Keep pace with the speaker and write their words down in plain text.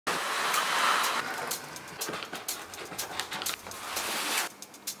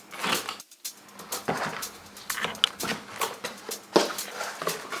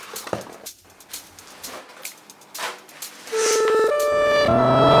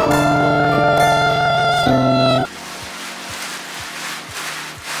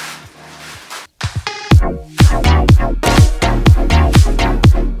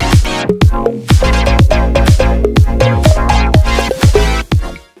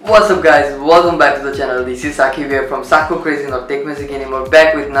What's up guys, welcome back to the channel. This is Sakib here from Sakko Crazy Not Tech Music Anymore,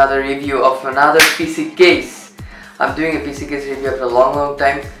 back with another review of another PC case. I'm doing a PC case review after a long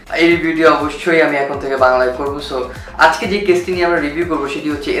time. এই রিভিউটি অবশ্যই আমি এখন থেকে বাংলায় করব। So আজকে যে কেসটি নিয়ে আমরা রিভিউ করব সেটি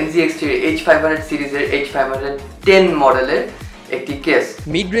হচ্ছে NZXT H500 সিরিজের H510 মডেলের একটি কেস।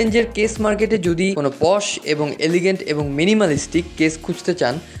 মিড রেঞ্জের কেস মার্কেটে যদি কোনো পশ এবং এলিগেন্ট এবং মিনিমালিস্টিক কেস খুঁজতে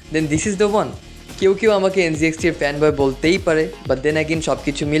চান, দেন দিস ইজ দ্য ওয়ান। কেউ কেউ আমাকে NZXT এর ফ্যান বয় বলতেই পারে, বাট দেন অ্যাগেন সব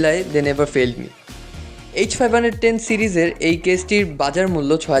কিছু মিলায় দে নেভার ফেইলড মি। H510 সিরিজের এই কেসটির বাজার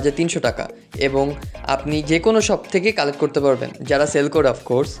মূল্য ৬৩০০ টাকা এবং আপনি যে কোনো শপ থেকে কালেক্ট করতে পারবেন যারা সেল করে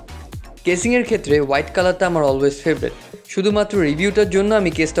অফকোর্স। কেসিংয়ের ক্ষেত্রে হোয়াইট কালারটা আমার অলওয়েজ ফেভারিট। শুধুমাত্র রিভিউটার জন্য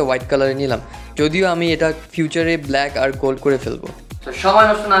আমি কেসটা হোয়াইট কালারে নিলাম, যদিও আমি এটা ফিউচারে ব্ল্যাক আর গোল্ড করে ফেলবো। তো সময়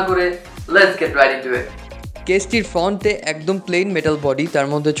নষ্ট না করে লেটস গেট রাইট ইনটু ইট। কেসটির ফ্রন্টে একদম প্লেন মেটাল বডি, তার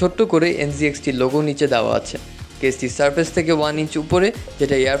মধ্যে ছোট্ট করে NZXT লোগো নিচে দেওয়া আছে। কেসটির সারফেস থেকে 1 ইঞ্চ উপরে,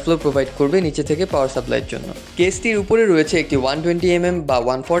 যেটা এয়ারফ্লো প্রোভাইড করবে নিচে থেকে পাওয়ার সাপ্লাইয়ের জন্য। কেসটির উপরে রয়েছে একটি 120mm বা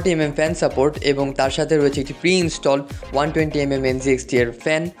 140mm ফ্যান সাপোর্ট এবং তার সাথে রয়েছে একটি প্রি ইনস্টলড 120mm NZXT এর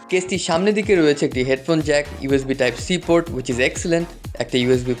ফ্যান। কেসটির সামনের দিকে রয়েছে একটি headphone Jack, USB Type-C port which is excellent, একটা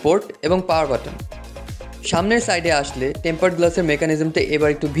USB পোর্ট এবং পাওয়ার বাটন। সামনের সাইডে আসলে টেম্পার্ড গ্লাসের মেকানিজমটা এবার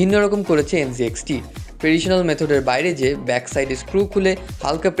একটু ভিন্ন রকম করেছে NZXT। ট্রেডিশনাল মেথডের বাইরে যে ব্যাক সাইডে স্ক্রু খুলে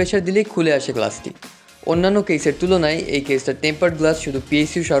হালকা প্রেশার দিলেই খুলে আসে গ্লাসটি। অন্যান্য কেসের তুলনায় এই কেসটা টেম্পার্ড গ্লাস শুধু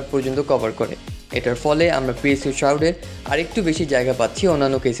PSU শাউড পর্যন্ত কভার করে। এটার ফলে আমরা PSU শাউডের আরেকটু বেশি জায়গা পাচ্ছি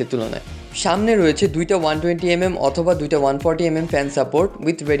অন্যান্য কেসের তুলনায়। সামনে রয়েছে দুইটা 120mm অথবা দুইটা 140mm fan support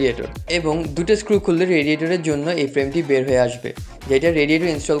with radiator এবং দুটো স্ক্রু খুললে রেডিয়েটরের জন্য এই ফ্রেমটি বের হয়ে আসবে, যেটা রেডিয়েটর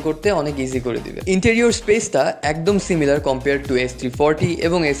ইনস্টল করতে অনেক ইজি করে দিবে। ইন্টেরিয়র স্পেসটা একদম সিমিলার কম্পেয়ার টু S340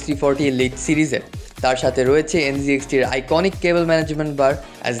 এবং S340 Elite সিরিজের। তার সাথে রয়েছে NZXT এর iconic cable management bar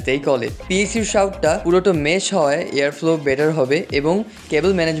as they call it. PSU শাউটটা পুরোটা মেশ হওয়ায় এয়ারফ্লো বেটার হবে এবং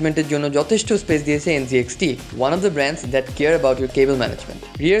কেবল ম্যানেজমেন্টের জন্য যথেষ্ট স্পেস দিয়েছে NZXT, one of the brands that care about your cable management.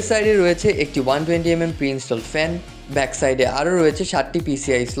 রিয়ার সাইডে রয়েছে একটি 120mm pre install fan, back সাইডে আরও রয়েছে 7টি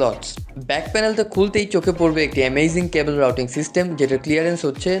PCI স্লটস। ব্যাক প্যানেলটা খুলতেই চোখে পড়বে একটি অ্যামেজিং কেবল রাউটিং সিস্টেম, যেটার ক্লিয়ারেন্স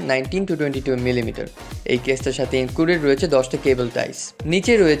হচ্ছে 19 to 22mm। এই কেসটার সাথে ইনক্লুডেড রয়েছে 10টা কেবল টাইস।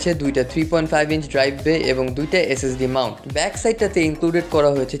 নিচে রয়েছে দুইটা 3.5 ইঞ্চ ড্রাইভ বে এবং দুইটা SSD মাউন্ট। ব্যাক সাইডটাতে ইনক্লুডেড করা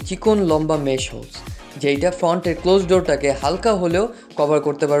হয়েছে চিকন লম্বা মেশ হোলস, যেইটা ফ্রন্টের ক্লোজ ডোরটাকে হালকা হলেও কভার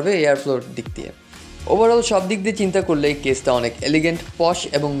করতে পারবে এয়ারফ্লোর দিক দিয়ে। ওভারঅল সব দিক দিয়ে চিন্তা করলে এই কেসটা অনেক এলিগেন্ট, পশ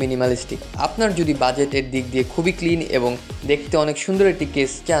এবং মিনিমালিস্টিক। আপনার যদি বাজেটের দিক দিয়ে খুবই ক্লিন এবং দেখতে অনেক সুন্দর একটি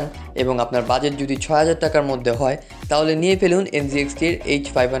কেস চান এবং আপনার বাজেট যদি ৬০০০ টাকার মধ্যে হয়, তাহলে নিয়ে ফেলুন NZXT এর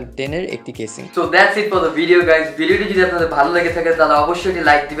H510 এর একটি casing. So that's it for the video guys. ভিডিওটি যদি আপনাদের ভালো লেগে থাকে তাহলে অবশ্যই একটি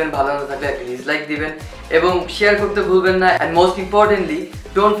লাইক দিবেন, ভালো না থাকলে একটা ডিসলাইক দিবেন এবং শেয়ার করতে ভুলবেন না। And most importantly,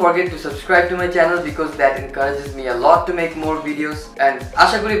 don't forget to subscribe to my channel because that encourages me a lot to make more videos. And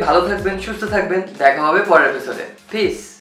আশা করি ভালো থাকবেন, সুস্থ থাকবেন। দেখা হবে পরের এপিসোডে। পিস।